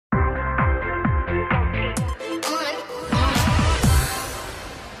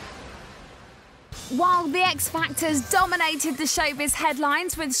While the X Factors dominated the showbiz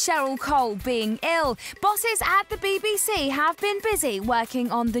headlines with Cheryl Cole being ill, bosses at the BBC have been busy working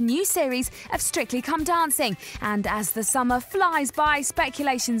on the new series of Strictly Come Dancing. And as the summer flies by,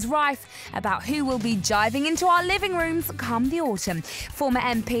 speculation's rife about who will be jiving into our living rooms come the autumn. Former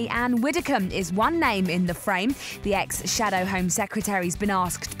MP Anne Widdecombe is one name in the frame. The ex-Shadow Home Secretary's been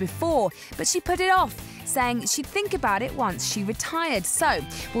asked before, but she put it off, saying she'd think about it once she retired. So,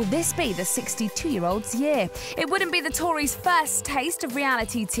 will this be the 62-year-old's year? It wouldn't be the Tories' first taste of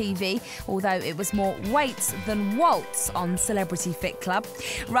reality TV, although it was more weights than waltz on Celebrity Fit Club.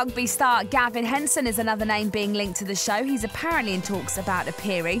 Rugby star Gavin Henson is another name being linked to the show. He's apparently in talks about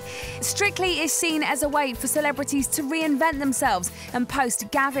appearing. Strictly is seen as a way for celebrities to reinvent themselves, and post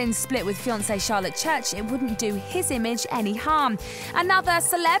Gavin's split with fiancée Charlotte Church, it wouldn't do his image any harm. Another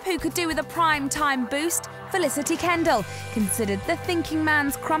celeb who could do with a prime-time boost, Felicity Kendall. Considered the thinking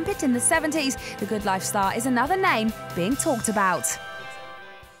man's crumpet in the 70s, the Good Life star is another name being talked about.